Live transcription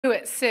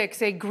At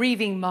 6, a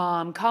grieving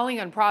mom calling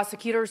on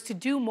prosecutors to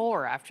do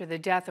more after the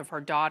death of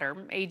her daughter.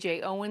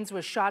 A.J. Owens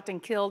was shot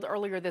and killed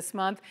earlier this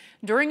month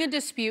during a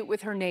dispute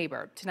with her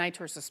neighbor. Tonight,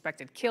 her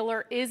suspected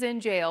killer is in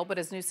jail, but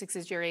as News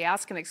 6's Jerry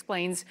Askin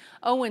explains,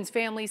 Owens'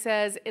 family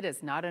says it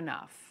is not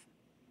enough.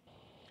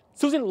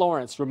 Susan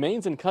Lawrence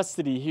remains in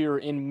custody here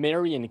in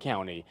Marion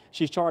County.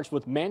 She's charged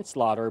with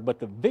manslaughter, but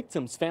the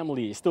victim's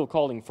family is still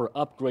calling for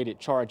upgraded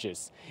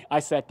charges. I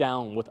sat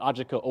down with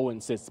Ajika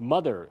Owens'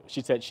 mother.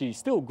 She said she's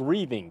still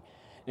grieving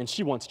and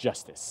she wants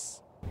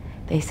justice.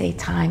 They say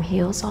time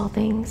heals all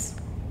things.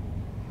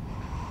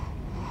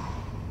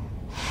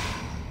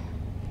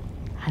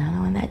 I don't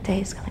know when that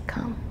day is going to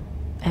come,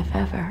 if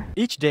ever.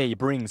 Each day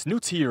brings new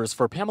tears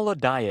for Pamela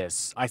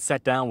Diaz. I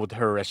sat down with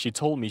her as she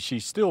told me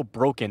she's still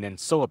broken and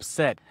so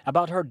upset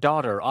about her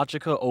daughter,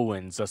 Ajika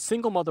Owens, a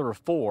single mother of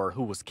 4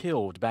 who was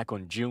killed back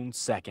on June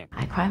 2nd.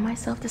 I cry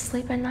myself to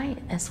sleep at night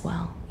as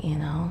well,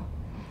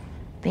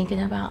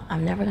 thinking about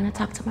I'm never going to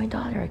talk to my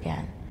daughter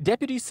again.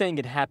 Deputies saying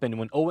it happened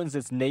when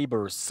Owens'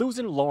 neighbor,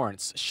 Susan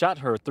Lawrence, shot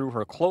her through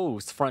her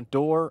closed front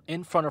door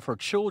in front of her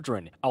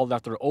children, all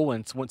after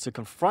Owens went to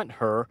confront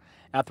her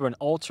after an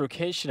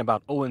altercation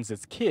about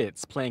Owens'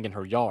 kids playing in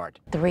her yard.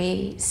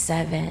 3,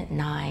 7,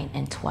 9,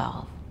 and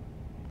 12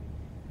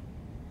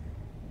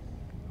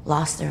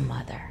 lost their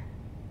mother.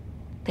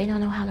 They don't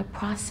know how to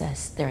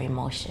process their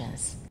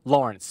emotions.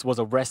 Lawrence was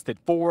arrested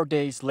 4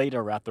 days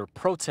later after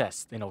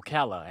protests in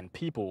Ocala and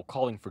people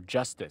calling for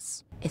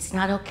justice. It's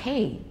not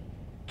okay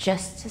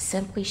just to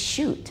simply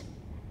shoot,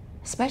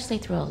 especially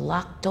through a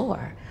locked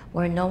door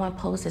where no one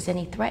poses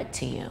any threat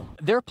to you.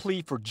 Their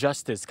plea for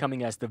justice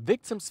coming as the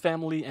victim's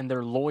family and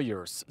their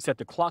lawyers said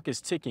the clock is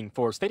ticking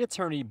for State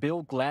Attorney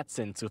Bill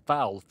Gladson to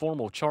file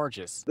formal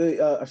charges.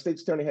 The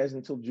state's attorney has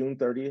until June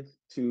 30th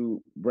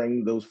to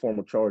bring those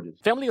formal charges.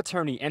 Family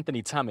attorney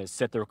Anthony Thomas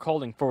said they're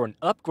calling for an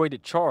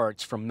upgraded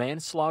charge from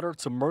manslaughter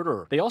to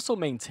murder. They also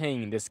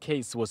maintain this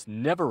case was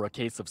never a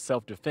case of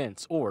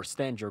self-defense or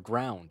stand your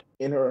ground.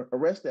 In her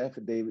arrest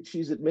affidavit,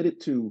 she's admitted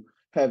to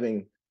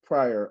having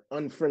prior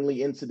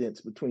unfriendly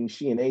incidents between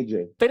she and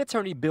AJ. State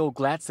Attorney Bill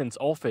Gladson's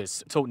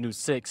office told News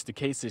 6 the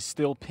case is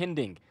still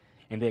pending,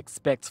 and they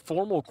expect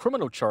formal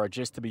criminal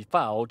charges to be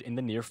filed in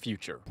the near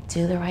future.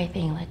 Do the right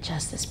thing, let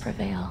justice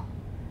prevail.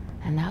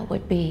 And that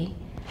would be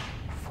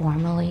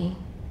formally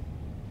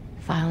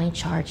filing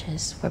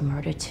charges for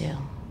murder too.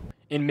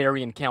 In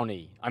Marion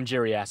County, I'm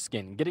Jerry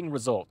Askin, getting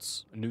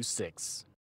results, News 6.